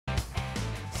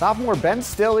Sophomore Ben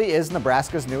Stille is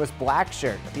Nebraska's newest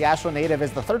Blackshirt. The Ashland native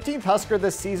is the 13th Husker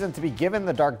this season to be given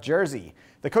the dark jersey.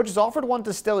 The coaches offered one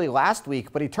to Stille last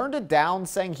week, but he turned it down,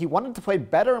 saying he wanted to play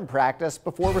better in practice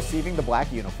before receiving the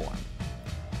black uniform.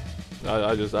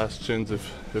 I just asked Chins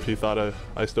if he thought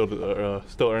I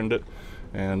still earned it,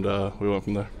 and we went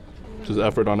from there. Just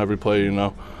effort on every play, you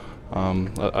know.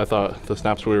 I thought the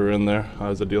snaps we were in there,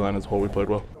 as a D-line as a whole, we played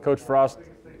well. Coach Frost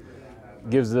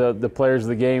gives the players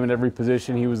the game in every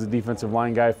position. He was the defensive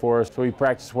line guy for us, so he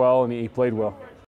practiced well and he played well.